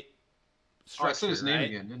roommate structure, I said his name right?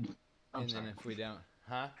 again, didn't I? And then if we don't,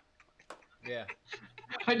 huh? Yeah.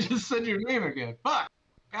 I just said your name again. Fuck.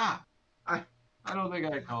 God. I don't think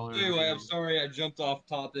I'd call her. Anyway, I'm sorry I jumped off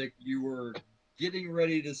topic. You were getting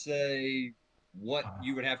ready to say what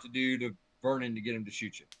you would have to do to Vernon to get him to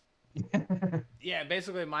shoot you. Yeah,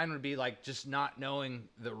 basically mine would be like just not knowing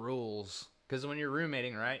the rules. Because when you're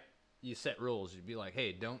roommating, right, you set rules. You'd be like,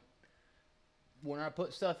 hey, when I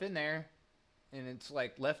put stuff in there and it's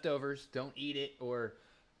like leftovers, don't eat it, or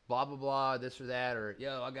blah, blah, blah, this or that, or,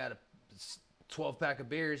 yo, I got a 12-pack of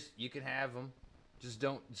beers. You can have them. Just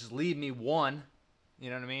leave me one. You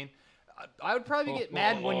know what I mean? I would probably get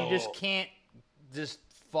mad when you just can't just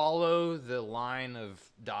follow the line of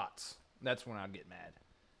dots. That's when I'd get mad.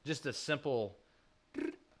 Just a simple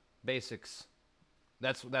basics.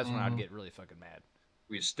 That's when I'd get really fucking mad.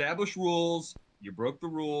 We established rules. You broke the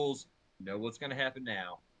rules. You know what's going to happen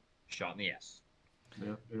now. Shot in the ass.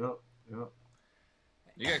 Yep.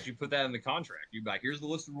 You can actually put that in the contract. You'd be like, here's the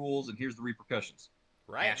list of rules and here's the repercussions.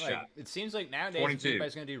 Right. Like, it seems like nowadays, 22. if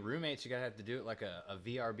anybody's going to do roommates, you got to have to do it like a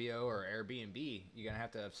VRBO or Airbnb. You're going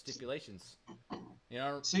to have stipulations. You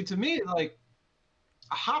know? See, to me, like,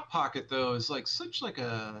 a Hot Pocket, though, is like such like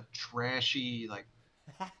a trashy, like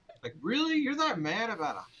really? You're that mad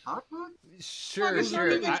about a Hot Pocket? Sure.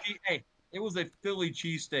 Hey, it was a Philly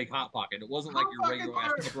cheesesteak Hot Pocket. It wasn't like your regular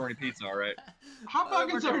ass pepperoni pizza, all right? Hot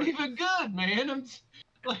Pockets aren't even good, man.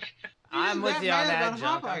 I'm with you on that,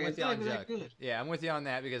 Junk. I'm with you on Junk. Yeah, I'm with you on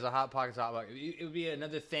that because a Hot Pocket's a Hot Pocket. It would be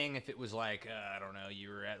another thing if it was like, I don't know, you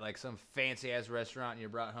were at like some fancy-ass restaurant and you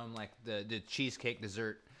brought home like the cheesecake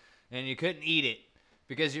dessert and you couldn't eat it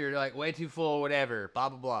because you're like way too full or whatever, blah,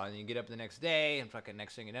 blah, blah. And you get up the next day and fucking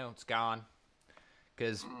next thing you know, it's gone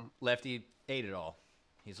because Lefty ate it all.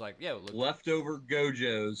 He's like, yo, look. Leftover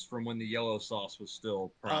Gojos from when the yellow sauce was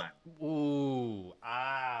still prime.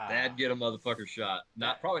 That'd get a mother shot.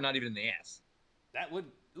 Probably not even in the ass. That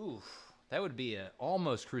would be a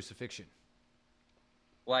almost crucifixion.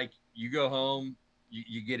 Like, you go home,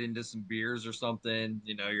 you get into some beers or something,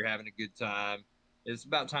 you know, you're having a good time. It's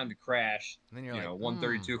about time to crash. And then you're like,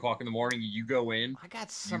 1:30, 2 o'clock in the morning, you go in. I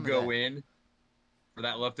got some in for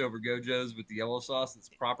that leftover Gojos with the yellow sauce that's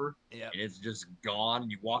proper. Yeah. And it's just gone.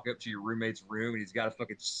 And you walk up to your roommate's room and he's got a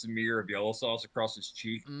fucking smear of yellow sauce across his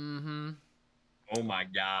cheek. Mm-hmm. Oh my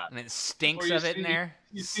God. And it stinks of it in there.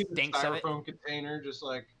 You see the styrofoam container just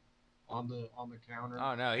like on the counter.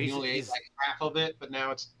 Oh no, he only ate like half of it, but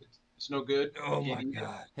now it's It's no good. Oh my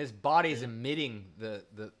god. His body's emitting the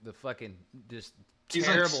fucking just He's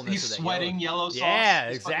terribleness like, he's of that sweating yellow sauce. Yeah,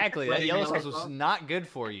 He's exactly. fucking That yellow sweating sauce was not good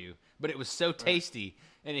for you, but it was so tasty.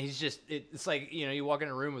 And he's just, it's like, you know, you walk in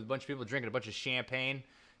a room with a bunch of people drinking a bunch of champagne,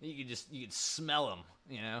 you could smell them,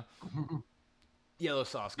 you know? Yellow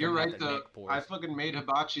sauce. You're right, though. I fucking made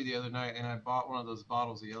hibachi the other night, and I bought one of those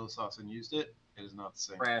bottles of yellow sauce and used it. It is not the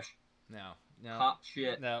same. Trash. No. Hot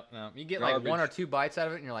shit. No. You get Garbage. like 1 or 2 bites out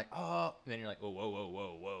of it, and you're like, oh. And then you're like,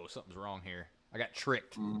 whoa. Something's wrong here. I got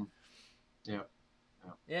tricked. Yeah.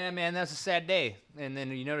 Yeah, man, that's a sad day. And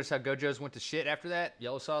then you notice how Gojo's went to shit after that?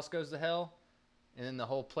 Yellow sauce goes to hell. And then the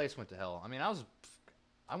whole place went to hell. I mean,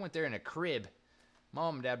 I went there in a crib.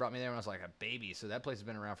 Mom and Dad brought me there when I was like a baby, so that place has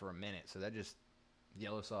been around for a minute. So that just,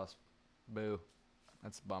 yellow sauce, boo.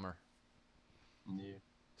 That's a bummer. Yeah.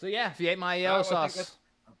 So yeah, if you ate my yellow sauce,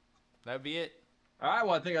 that would be it. All right,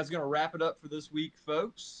 well, I think that's going to wrap it up for this week,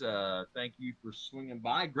 folks. Thank you for swinging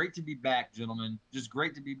by. Great to be back, gentlemen. Just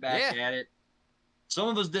great to be back at it. Some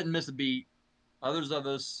of us didn't miss a beat. Others of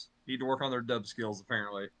us need to work on their dub skills,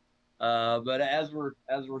 apparently. But as we're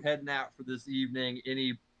heading out for this evening,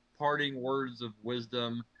 any parting words of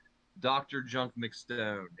wisdom, Dr. Junk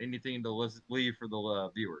McStone? Anything to leave for the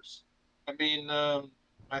viewers? I mean,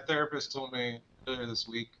 my therapist told me earlier this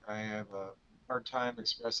week I have a hard time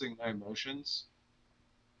expressing my emotions.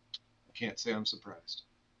 I can't say I'm surprised.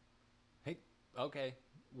 Hey, okay,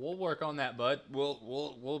 we'll work on that, bud.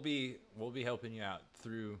 We'll be helping you out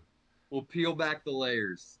through. We'll peel back the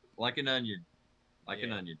layers like an onion,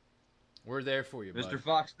 an onion. We're there for you, Mr. bud.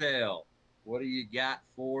 Foxtail. What do you got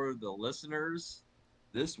for the listeners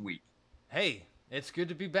this week? Hey, it's good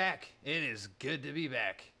to be back. It is good to be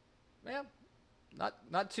back. Well,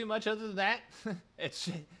 not too much other than that.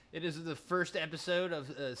 It is the first episode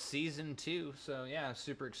of season 2, so yeah,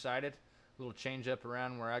 super excited. A little change up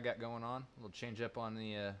around where I got going on. A little change up on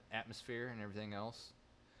the atmosphere and everything else.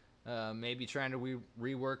 Maybe trying to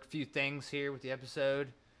rework a few things here with the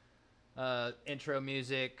episode. Intro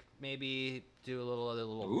music. Maybe do a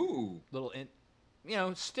little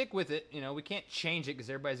stick with it. You know, we can't change it because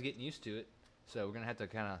everybody's getting used to it. So we're gonna have to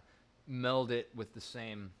kind of meld it with the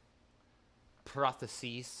same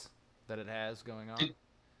processes that it has going on.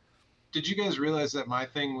 Did you guys realize that my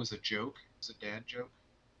thing was a joke? It's a dad joke.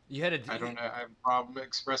 You had I don't know. I have a problem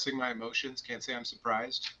expressing my emotions. Can't say I'm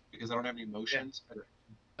surprised because I don't have any emotions.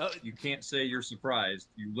 Yeah. You can't say you're surprised.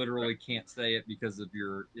 You literally can't say it because of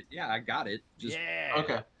your. Yeah, I got it. Just,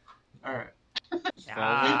 Okay. All right.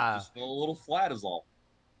 Just fell a little flat is all.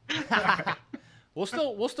 We'll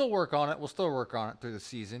still work on it. We'll still work on it through the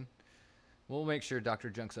season. We'll make sure Dr.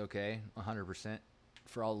 Junk's okay, 100%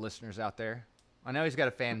 for all the listeners out there. I know he's got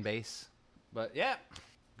a fan base, but yeah,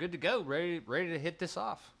 good to go. Ready to hit this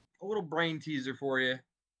off. A little brain teaser for you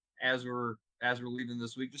as we're leaving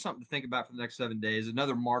this week. Just something to think about for the next 7 days.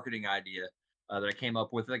 Another marketing idea that I came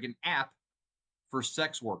up with, like an app for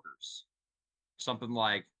sex workers. Something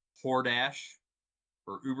like HoreDash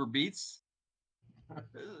or Uber Beats.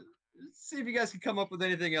 See if you guys can come up with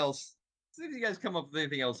anything else. See if you guys come up with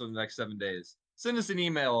anything else over the next 7 days. Send us an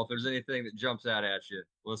email if there's anything that jumps out at you,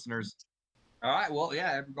 listeners. All right, well,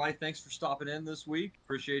 yeah, everybody, thanks for stopping in this week.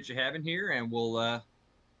 Appreciate you having here, and we'll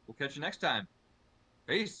catch you next time.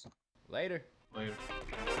 Peace. Later. Later.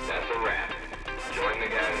 That's a wrap. Join the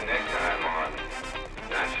guys next time on